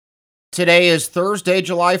Today is Thursday,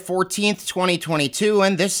 July 14th, 2022,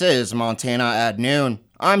 and this is Montana at Noon.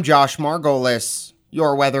 I'm Josh Margolis.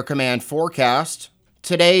 Your Weather Command forecast.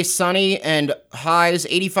 Today, sunny and highs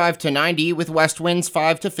 85 to 90 with west winds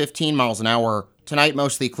 5 to 15 miles an hour. Tonight,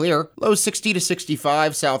 mostly clear, lows 60 to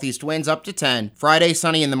 65, southeast winds up to 10. Friday,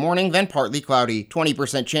 sunny in the morning, then partly cloudy.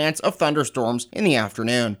 20% chance of thunderstorms in the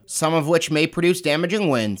afternoon, some of which may produce damaging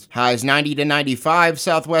winds. Highs 90 to 95,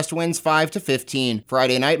 southwest winds 5 to 15.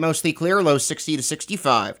 Friday night, mostly clear, lows 60 to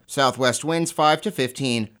 65, southwest winds 5 to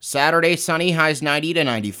 15. Saturday, sunny, highs 90 to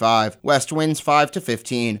 95, west winds 5 to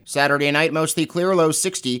 15. Saturday night, mostly clear, lows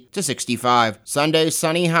 60 to 65. Sunday,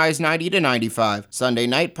 sunny, highs 90 to 95. Sunday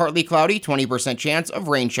night, partly cloudy, 20% chance of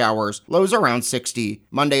rain showers, lows around 60.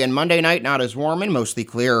 Monday and Monday night, not as warm and mostly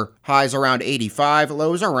clear. Highs around 85,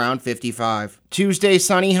 lows around 55. Tuesday,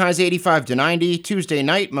 sunny, highs 85 to 90. Tuesday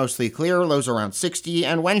night, mostly clear, lows around 60.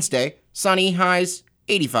 And Wednesday, sunny, highs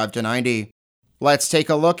 85 to 90. Let's take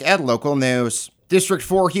a look at local news. District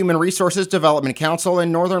 4 Human Resources Development Council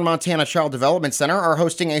and Northern Montana Child Development Center are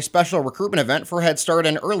hosting a special recruitment event for Head Start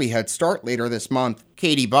and Early Head Start later this month.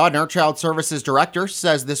 Katie Bodner, Child Services Director,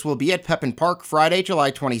 says this will be at Pepin Park Friday,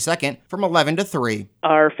 July 22nd from 11 to 3.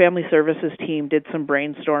 Our family services team did some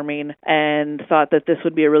brainstorming and thought that this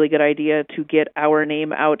would be a really good idea to get our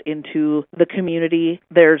name out into the community.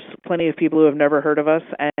 There's plenty of people who have never heard of us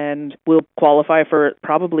and will qualify for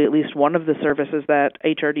probably at least one of the services that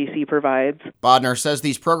HRDC provides. Bodner says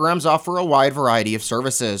these programs offer a wide variety of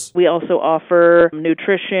services. We also offer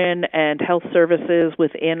nutrition and health services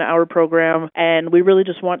within our program, and we really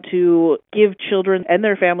just want to give children and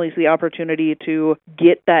their families the opportunity to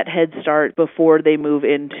get that head start before they move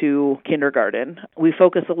into kindergarten. We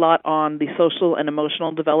focus a lot on the social and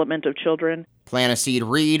emotional development of children. Plant a Seed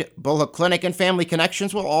Read, Bullock Clinic, and Family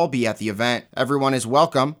Connections will all be at the event. Everyone is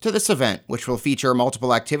welcome to this event, which will feature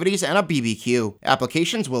multiple activities and a BBQ.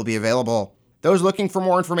 Applications will be available. Those looking for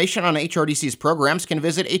more information on HRDC's programs can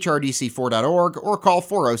visit hrdc4.org or call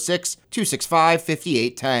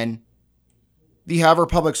 406-265-5810. The Havre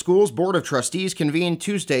Public Schools Board of Trustees convened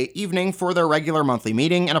Tuesday evening for their regular monthly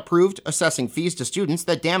meeting and approved assessing fees to students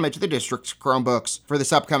that damage the district's Chromebooks. For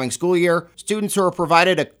this upcoming school year, students who are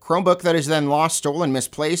provided a Chromebook that is then lost, stolen,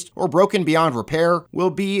 misplaced, or broken beyond repair will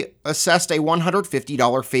be assessed a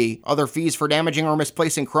 $150 fee. Other fees for damaging or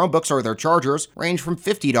misplacing Chromebooks or their chargers range from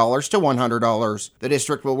 $50 to $100. The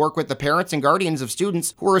district will work with the parents and guardians of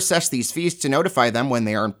students who are assessed these fees to notify them when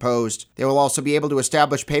they are imposed. They will also be able to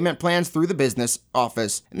establish payment plans through the business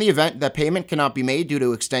office. In the event that payment cannot be made due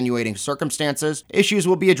to extenuating circumstances, issues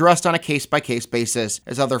will be addressed on a case-by-case basis,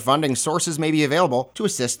 as other funding sources may be available to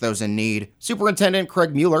assist those in need. Superintendent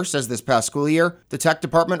Craig Mueller says this past school year, the tech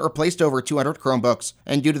department replaced over 200 Chromebooks,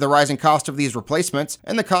 and due to the rising cost of these replacements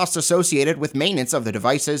and the costs associated with maintenance of the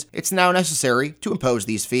devices, it's now necessary to impose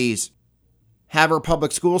these fees. Havre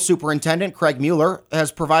Public Schools Superintendent Craig Mueller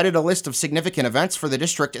has provided a list of significant events for the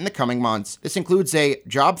district in the coming months. This includes a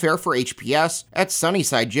job fair for HPS at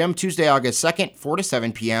Sunnyside Gym Tuesday, August 2nd, 4 to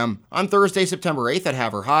 7 p.m. On Thursday, September 8th at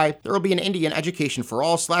Havre High, there will be an Indian Education for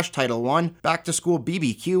All /Title I back-to-school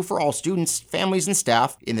BBQ for all students, families, and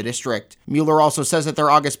staff in the district. Mueller also says at their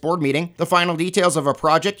August board meeting, the final details of a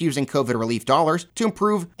project using COVID relief dollars to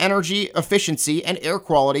improve energy efficiency and air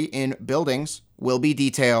quality in buildings will be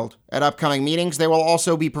detailed. At upcoming meetings, they will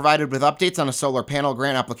also be provided with updates on a solar panel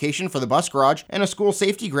grant application for the bus garage and a school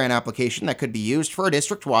safety grant application that could be used for a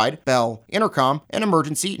district-wide bell, intercom, and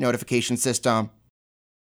emergency notification system.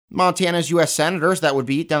 Montana's U.S. Senators, that would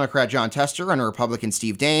be Democrat Jon Tester and Republican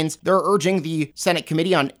Steve Daines, they're urging the Senate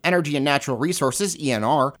Committee on Energy and Natural Resources,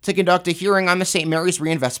 ENR, to conduct a hearing on the St. Mary's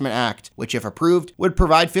Reinvestment Act, which, if approved, would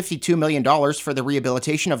provide $52 million for the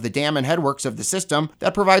rehabilitation of the dam and headworks of the system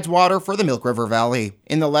that provides water for the Milk River Valley.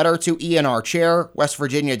 In the letter to ENR Chair, West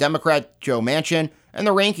Virginia Democrat Joe Manchin, and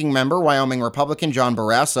the ranking member, Wyoming Republican John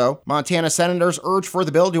Barrasso, Montana senators urge for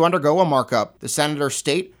the bill to undergo a markup. The senators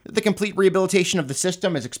state that the complete rehabilitation of the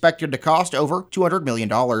system is expected to cost over $200 million,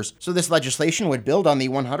 so this legislation would build on the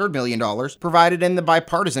 $100 million provided in the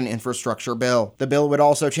bipartisan infrastructure bill. The bill would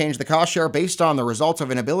also change the cost share based on the results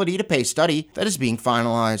of an ability to pay study that is being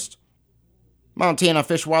finalized. Montana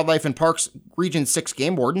Fish, Wildlife, and Parks Region 6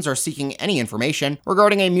 game wardens are seeking any information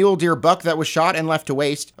regarding a mule deer buck that was shot and left to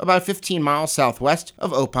waste about 15 miles southwest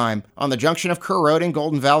of Opheim on the junction of Kerr Road and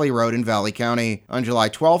Golden Valley Road in Valley County. On July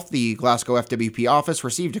 12th, the Glasgow FWP office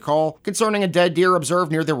received a call concerning a dead deer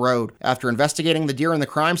observed near the road. After investigating the deer in the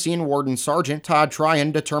crime scene, Warden Sergeant Todd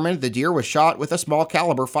Tryon determined the deer was shot with a small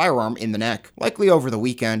caliber firearm in the neck, likely over the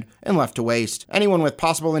weekend, and left to waste. Anyone with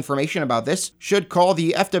possible information about this should call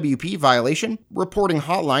the FWP violation reporting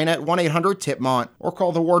hotline at 1-800-TIP-MONT or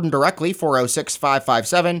call the warden directly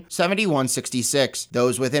 406-557-7166.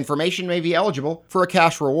 Those with information may be eligible for a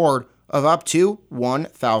cash reward of up to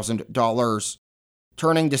 $1,000.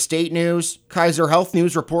 Turning to state news, Kaiser Health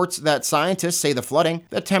News reports that scientists say the flooding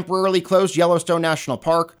that temporarily closed Yellowstone National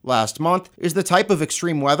Park last month is the type of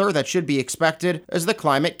extreme weather that should be expected as the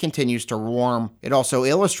climate continues to warm. It also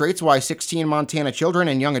illustrates why 16 Montana children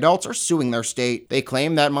and young adults are suing their state. They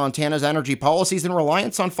claim that Montana's energy policies and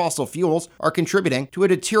reliance on fossil fuels are contributing to a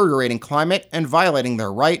deteriorating climate and violating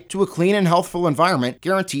their right to a clean and healthful environment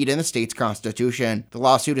guaranteed in the state's constitution. The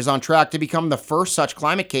lawsuit is on track to become the first such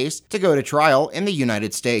climate case to go to trial in the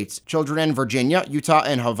United States. Children in Virginia, Utah,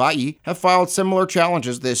 and Hawaii have filed similar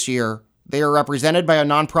challenges this year. They are represented by a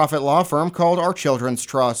nonprofit law firm called Our Children's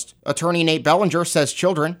Trust. Attorney Nate Bellinger says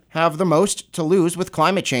children have the most to lose with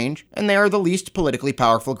climate change, and they are the least politically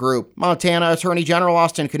powerful group. Montana Attorney General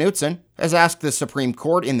Austin Knudsen has asked the Supreme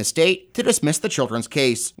Court in the state to dismiss the children's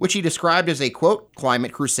case, which he described as a, quote,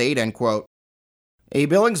 climate crusade, end quote. A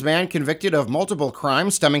Billings man convicted of multiple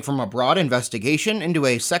crimes stemming from a broad investigation into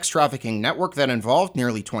a sex trafficking network that involved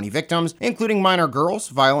nearly 20 victims, including minor girls,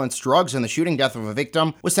 violence, drugs, and the shooting death of a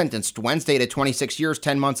victim, was sentenced Wednesday to 26 years,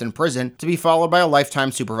 10 months in prison, to be followed by a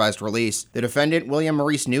lifetime supervised release. The defendant, William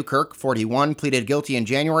Maurice Newkirk, 41, pleaded guilty in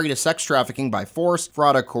January to sex trafficking by force,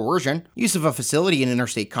 fraud or coercion, use of a facility in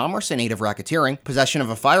interstate commerce in aid of racketeering, possession of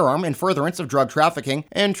a firearm in furtherance of drug trafficking,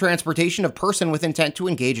 and transportation of person with intent to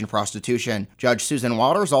engage in prostitution. Judge Susan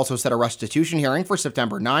Waters also set a restitution hearing for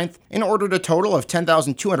September 9th and ordered a total of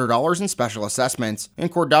 $10,200 in special assessments. In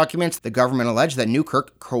court documents, the government alleged that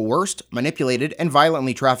Newkirk coerced, manipulated, and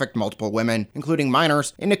violently trafficked multiple women, including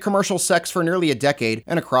minors, into commercial sex for nearly a decade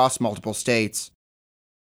and across multiple states.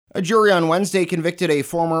 A jury on Wednesday convicted a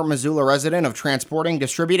former Missoula resident of transporting,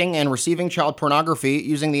 distributing, and receiving child pornography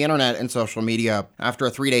using the internet and social media. After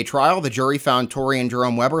a 3-day trial, the jury found Torian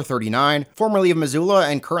Jerome Weber, 39, formerly of Missoula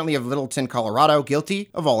and currently of Littleton, Colorado, guilty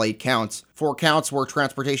of all 8 counts. 4 counts were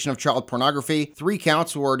transportation of child pornography, 3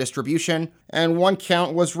 counts were distribution, and 1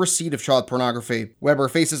 count was receipt of child pornography. Weber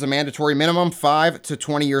faces a mandatory minimum 5 to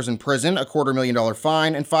 20 years in prison, a $250,000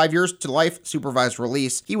 fine, and 5 years to life supervised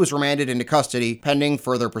release. He was remanded into custody, pending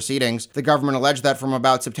further proceedings. The government alleged that from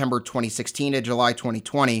about September 2016 to July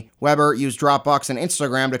 2020, Weber used Dropbox and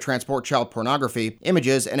Instagram to transport child pornography,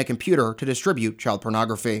 images, and a computer to distribute child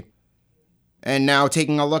pornography. And now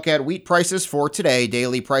taking a look at wheat prices for today.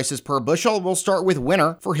 Daily prices per bushel will start with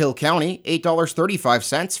winter for Hill County,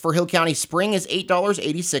 $8.35. For Hill County Spring is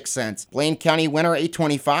 $8.86. Blaine County winter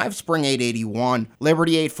 $8.25, spring $8.81.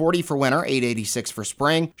 Liberty $8.40 for winter, $8.86 for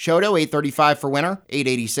spring. Choteau $8.35 for winter,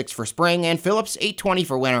 $8.86 for spring. And Phillips $8.20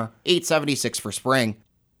 for winter, $8.76 for spring.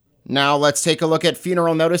 Now let's take a look at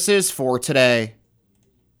funeral notices for today.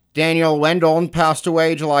 Daniel Wendell passed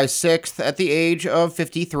away July 6th at the age of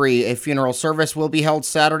 53. A funeral service will be held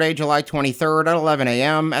Saturday, July 23rd at 11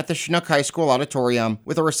 a.m. at the Chinook High School Auditorium,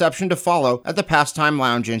 with a reception to follow at the Pastime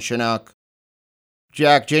Lounge in Chinook.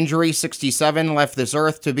 Jack Gingery, 67, left this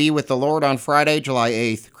earth to be with the Lord on Friday, July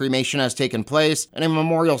 8th. Cremation has taken place, and a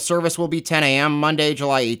memorial service will be 10 a.m. Monday,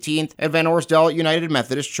 July 18th at Van Orsdale United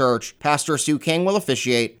Methodist Church. Pastor Sue King will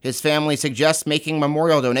officiate. His family suggests making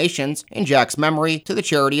memorial donations in Jack's memory to the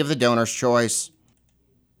charity of the donor's choice.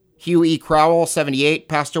 Hugh E. Crowell, 78,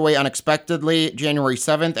 passed away unexpectedly January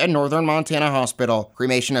 7th at Northern Montana Hospital.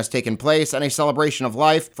 Cremation has taken place, and a celebration of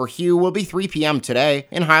life for Hugh will be 3 p.m. today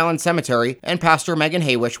in Highland Cemetery, and Pastor Megan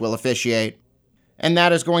Haywish will officiate. And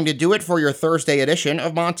that is going to do it for your Thursday edition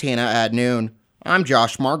of Montana at Noon. I'm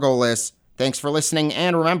Josh Margolis. Thanks for listening,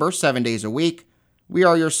 and remember, 7 days a week, we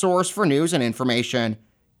are your source for news and information.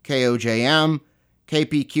 KOJM,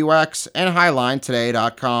 KPQX, and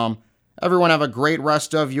HighlineToday.com. Everyone have a great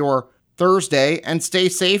rest of your Thursday and stay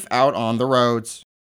safe out on the roads.